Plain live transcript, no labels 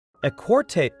A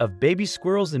quartet of baby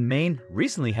squirrels in Maine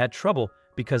recently had trouble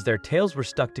because their tails were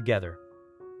stuck together.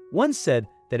 One said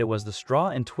that it was the straw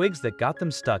and twigs that got them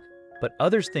stuck, but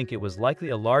others think it was likely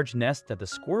a large nest that the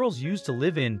squirrels used to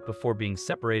live in before being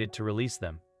separated to release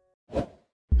them.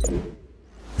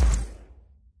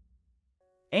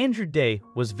 Andrew Day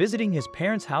was visiting his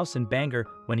parents' house in Bangor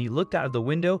when he looked out of the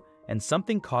window and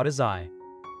something caught his eye.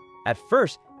 At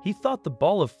first, he thought the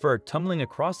ball of fur tumbling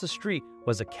across the street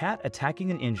was a cat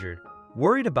attacking an injured.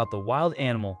 Worried about the wild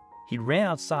animal, he ran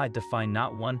outside to find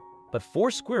not one, but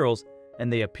 4 squirrels,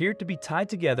 and they appeared to be tied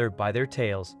together by their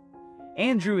tails.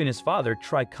 Andrew and his father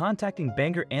tried contacting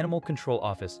Bangor Animal Control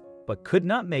Office, but could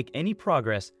not make any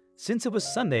progress since it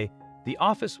was Sunday. The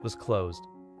office was closed.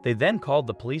 They then called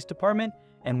the police department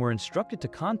and were instructed to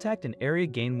contact an area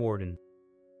game warden.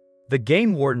 The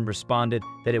game warden responded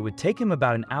that it would take him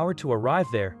about an hour to arrive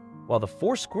there, while the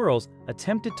 4 squirrels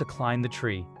attempted to climb the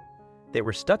tree. They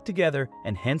were stuck together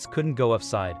and hence couldn't go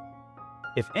upside.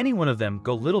 If any one of them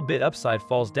go little bit upside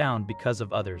falls down because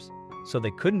of others, so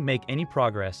they couldn't make any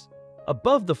progress.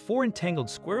 Above the 4 entangled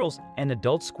squirrels, an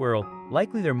adult squirrel,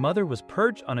 likely their mother, was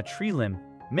perched on a tree limb,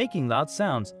 making loud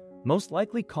sounds, most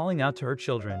likely calling out to her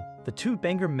children. The 2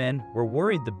 Bangor men were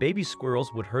worried the baby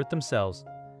squirrels would hurt themselves,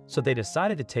 so they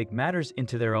decided to take matters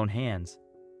into their own hands.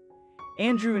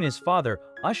 Andrew and his father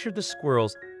ushered the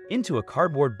squirrels into a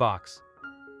cardboard box.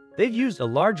 They'd used a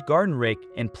large garden rake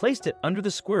and placed it under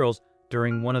the squirrels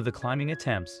during one of the climbing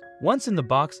attempts. Once in the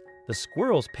box, the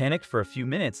squirrels panicked for a few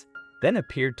minutes, then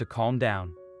appeared to calm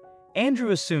down.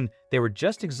 Andrew assumed they were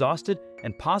just exhausted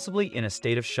and possibly in a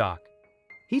state of shock.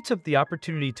 He took the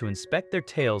opportunity to inspect their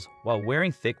tails while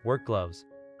wearing thick work gloves.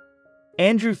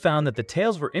 Andrew found that the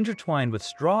tails were intertwined with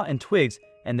straw and twigs,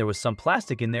 and there was some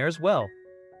plastic in there as well.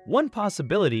 One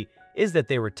possibility is that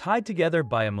they were tied together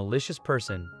by a malicious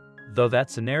person, though that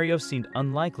scenario seemed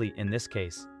unlikely in this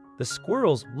case. The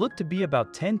squirrels looked to be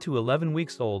about 10 to 11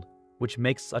 weeks old, which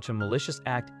makes such a malicious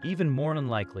act even more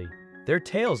unlikely. Their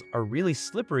tails are really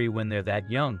slippery when they're that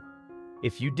young.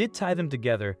 If you did tie them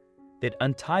together, they'd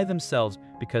untie themselves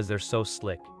because they're so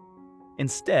slick.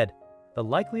 Instead, the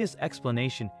likeliest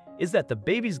explanation is that the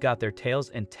babies got their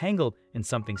tails entangled in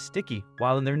something sticky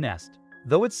while in their nest.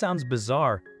 Though it sounds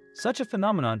bizarre, such a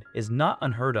phenomenon is not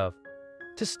unheard of.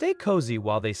 To stay cozy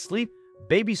while they sleep,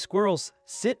 baby squirrels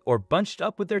sit or bunched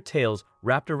up with their tails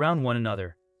wrapped around one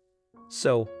another.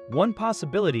 So, one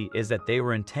possibility is that they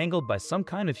were entangled by some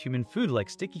kind of human food like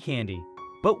sticky candy.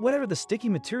 But whatever the sticky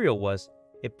material was,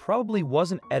 it probably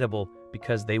wasn't edible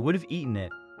because they would have eaten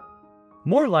it.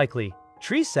 More likely,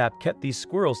 tree sap kept these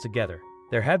squirrels together.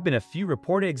 There have been a few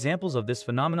reported examples of this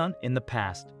phenomenon in the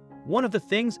past. One of the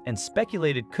things and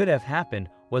speculated could have happened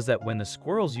was that when the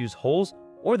squirrels use holes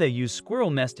or they use squirrel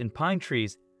nest in pine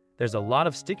trees, there's a lot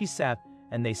of sticky sap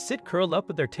and they sit curled up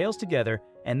with their tails together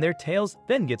and their tails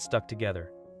then get stuck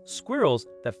together. Squirrels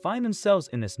that find themselves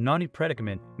in this naughty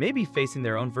predicament may be facing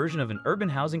their own version of an urban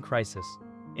housing crisis.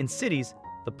 In cities,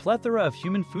 the plethora of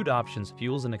human food options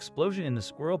fuels an explosion in the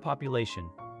squirrel population,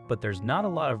 but there's not a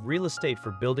lot of real estate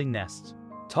for building nests.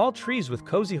 Tall trees with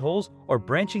cozy holes or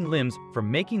branching limbs for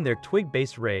making their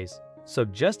twig-based rays. So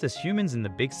just as humans in the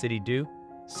big city do,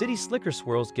 city slicker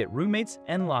squirrels get roommates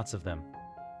and lots of them.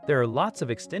 There are lots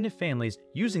of extended families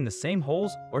using the same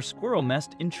holes or squirrel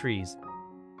nest in trees.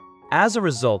 As a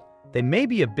result, they may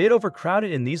be a bit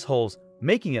overcrowded in these holes,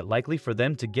 making it likely for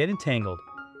them to get entangled.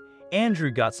 Andrew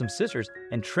got some scissors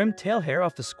and trimmed tail hair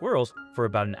off the squirrels for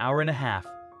about an hour and a half.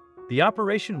 The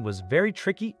operation was very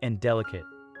tricky and delicate.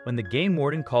 When the game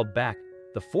warden called back,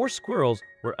 the 4 squirrels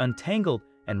were untangled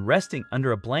and resting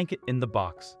under a blanket in the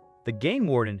box. The game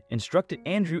warden instructed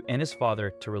Andrew and his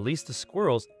father to release the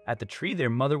squirrels at the tree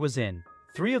their mother was in.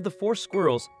 3 of the 4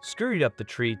 squirrels scurried up the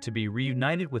tree to be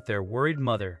reunited with their worried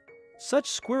mother. Such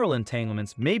squirrel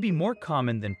entanglements may be more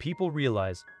common than people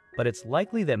realize, but it's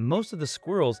likely that most of the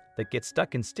squirrels that get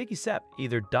stuck in sticky sap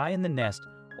either die in the nest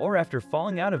or after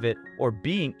falling out of it or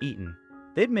being eaten.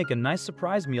 They'd make a nice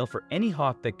surprise meal for any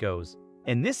hawk that goes.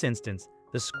 In this instance,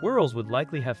 the squirrels would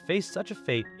likely have faced such a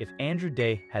fate if Andrew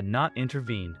Day had not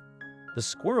intervened. The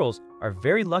squirrels are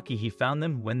very lucky he found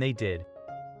them when they did.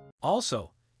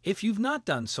 Also, if you've not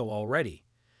done so already,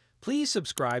 please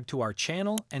subscribe to our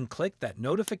channel and click that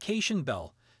notification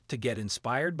bell to get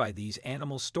inspired by these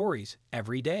animal stories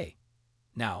every day.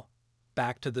 Now,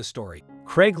 back to the story.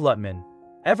 Craig Lutman.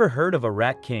 Ever heard of a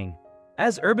rat king?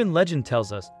 As urban legend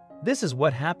tells us, this is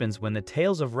what happens when the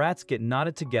tails of rats get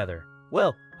knotted together.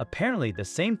 Well, apparently the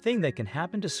same thing that can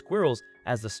happen to squirrels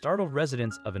as the startled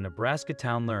residents of a Nebraska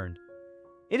town learned.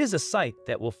 It is a sight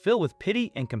that will fill with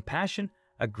pity and compassion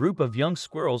a group of young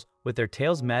squirrels with their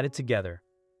tails matted together.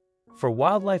 For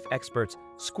wildlife experts,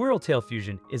 squirrel tail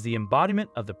fusion is the embodiment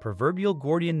of the proverbial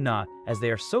Gordian knot, as they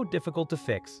are so difficult to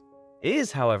fix. It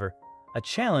is, however, a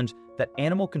challenge that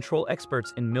animal control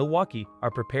experts in Milwaukee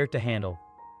are prepared to handle.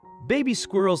 Baby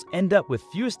squirrels end up with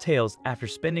fewest tails after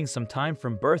spending some time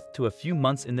from birth to a few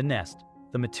months in the nest.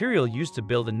 The material used to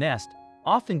build a nest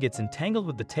often gets entangled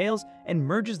with the tails and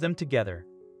merges them together.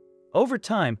 Over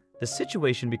time, the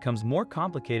situation becomes more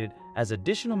complicated as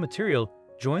additional material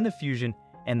join the fusion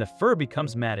and the fur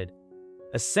becomes matted,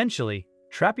 essentially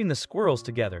trapping the squirrels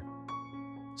together.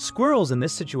 Squirrels in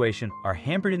this situation are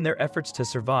hampered in their efforts to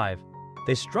survive.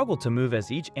 They struggle to move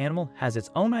as each animal has its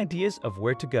own ideas of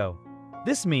where to go.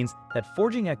 This means that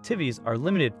foraging activities are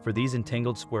limited for these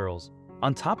entangled squirrels.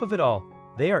 On top of it all,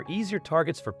 they are easier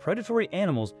targets for predatory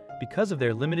animals because of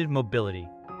their limited mobility.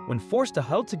 When forced to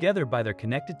huddle together by their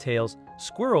connected tails,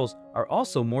 squirrels are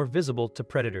also more visible to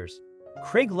predators.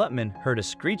 Craig Lutman heard a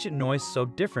screeching noise so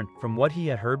different from what he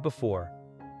had heard before.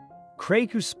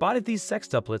 Craig, who spotted these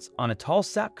sextuplets on a tall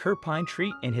sap-cur pine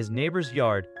tree in his neighbor's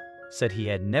yard, said he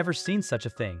had never seen such a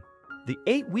thing. The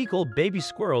 8-week-old baby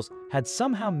squirrels had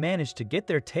somehow managed to get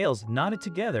their tails knotted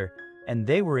together, and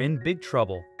they were in big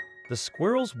trouble. The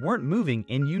squirrels weren't moving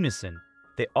in unison.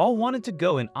 They all wanted to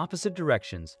go in opposite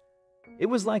directions. It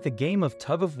was like a game of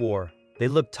tug-of-war. They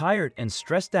looked tired and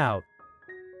stressed out.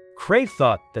 Craig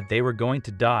thought that they were going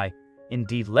to die.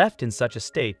 Indeed, left in such a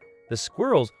state, the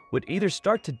squirrels would either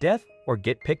starve to death or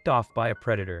get picked off by a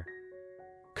predator.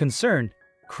 Concerned,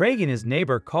 Craig and his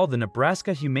neighbor called the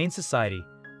Nebraska Humane Society,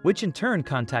 which in turn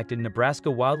contacted Nebraska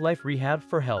Wildlife Rehab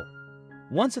for help.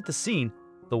 Once at the scene,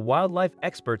 the wildlife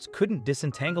experts couldn't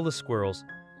disentangle the squirrels,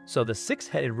 so the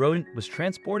 6-headed rodent was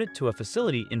transported to a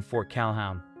facility in Fort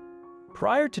Calhoun.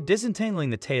 Prior to disentangling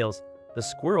the tails, the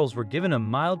squirrels were given a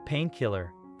mild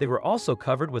painkiller. They were also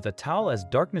covered with a towel as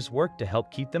darkness worked to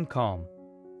help keep them calm.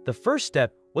 The first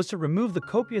step was to remove the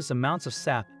copious amounts of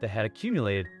sap that had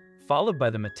accumulated, followed by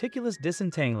the meticulous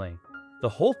disentangling. The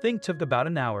whole thing took about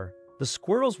an hour. The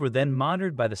squirrels were then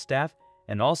monitored by the staff,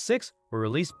 and all 6 were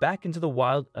released back into the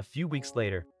wild a few weeks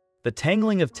later. The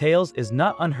tangling of tails is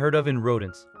not unheard of in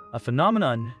rodents, a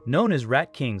phenomenon known as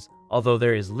rat kings, although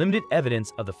there is limited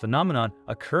evidence of the phenomenon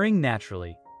occurring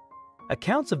naturally.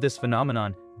 Accounts of this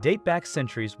phenomenon date back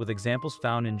centuries, with examples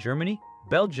found in Germany,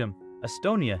 Belgium,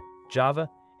 Estonia, Java,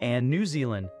 and New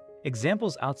Zealand.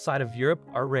 Examples outside of Europe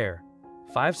are rare.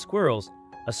 5 squirrels,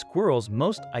 a squirrel's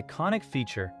most iconic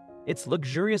feature. Its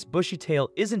luxurious bushy tail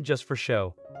isn't just for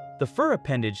show. The fur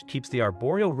appendage keeps the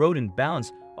arboreal rodent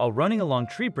balanced while running along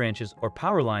tree branches or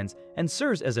power lines and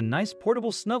serves as a nice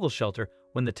portable snuggle shelter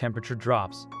when the temperature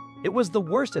drops. It was the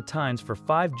worst at times for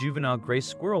 5 juvenile gray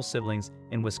squirrel siblings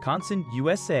in Wisconsin,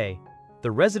 USA.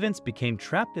 The residents became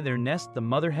trapped in their nest the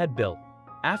mother had built,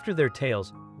 after their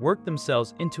tails worked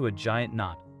themselves into a giant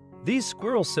knot. These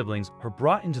squirrel siblings were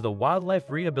brought into the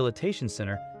Wildlife Rehabilitation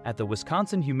Center at the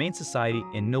Wisconsin Humane Society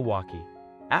in Milwaukee,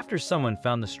 after someone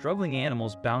found the struggling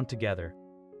animals bound together.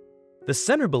 The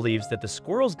center believes that the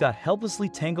squirrels got helplessly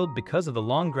tangled because of the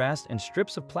long grass and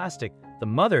strips of plastic the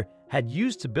mother had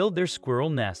used to build their squirrel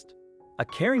nest. A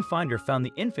caring finder found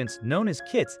the infants, known as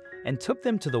kits, and took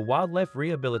them to the Wildlife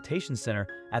Rehabilitation Center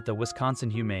at the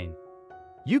Wisconsin Humane.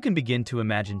 You can begin to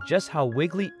imagine just how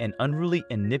wiggly and unruly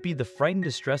and nippy the frightened,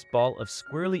 distressed ball of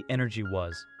squirrely energy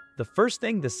was. The first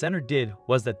thing the center did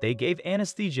was that they gave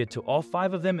anesthesia to all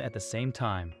 5 of them at the same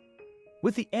time.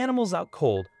 With the animals out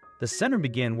cold, the center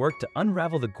began work to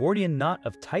unravel the Gordian knot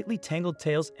of tightly tangled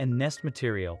tails and nest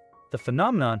material. The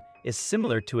phenomenon is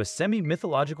similar to a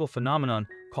semi-mythological phenomenon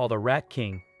called a rat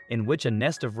king, in which a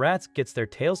nest of rats gets their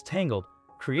tails tangled,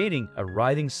 creating a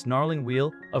writhing, snarling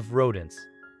wheel of rodents.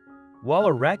 While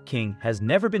a rat king has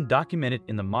never been documented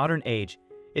in the modern age,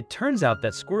 it turns out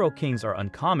that squirrel kings are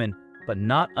uncommon, but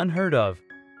not unheard of.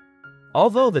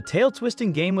 Although the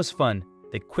tail-twisting game was fun,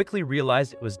 they quickly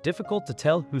realized it was difficult to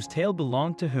tell whose tail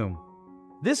belonged to whom.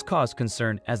 This caused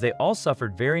concern as they all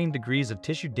suffered varying degrees of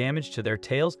tissue damage to their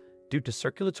tails due to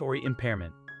circulatory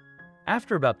impairment.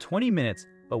 After about 20 minutes,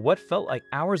 but what felt like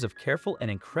hours of careful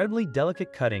and incredibly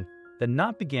delicate cutting, the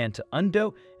knot began to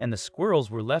undo and the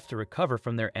squirrels were left to recover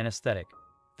from their anesthetic.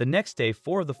 The next day,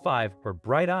 4 of the 5 were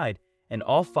bright-eyed and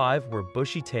all 5 were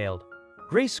bushy-tailed.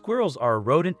 Gray squirrels are a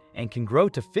rodent and can grow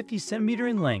to 50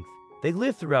 centimeters in length. They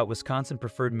live throughout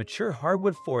Wisconsin-preferred mature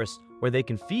hardwood forests where they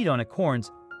can feed on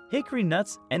acorns, hickory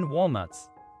nuts, and walnuts.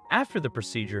 After the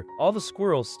procedure, all the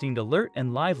squirrels seemed alert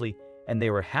and lively, and they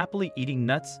were happily eating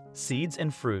nuts, seeds,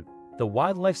 and fruit. The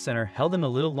Wildlife Center held them a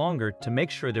little longer to make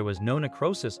sure there was no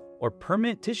necrosis or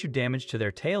permanent tissue damage to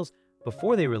their tails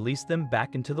before they released them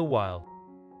back into the wild.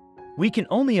 We can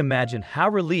only imagine how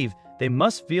relieved They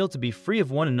must feel to be free of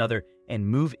one another and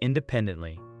move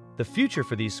independently. The future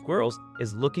for these squirrels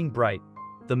is looking bright.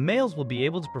 The males will be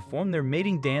able to perform their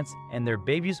mating dance, and their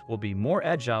babies will be more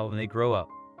agile when they grow up.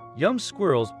 Young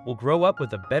squirrels will grow up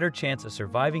with a better chance of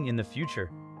surviving in the future,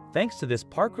 thanks to this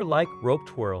Parker-like rope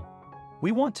twirl.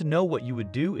 We want to know what you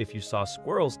would do if you saw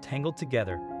squirrels tangled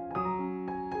together.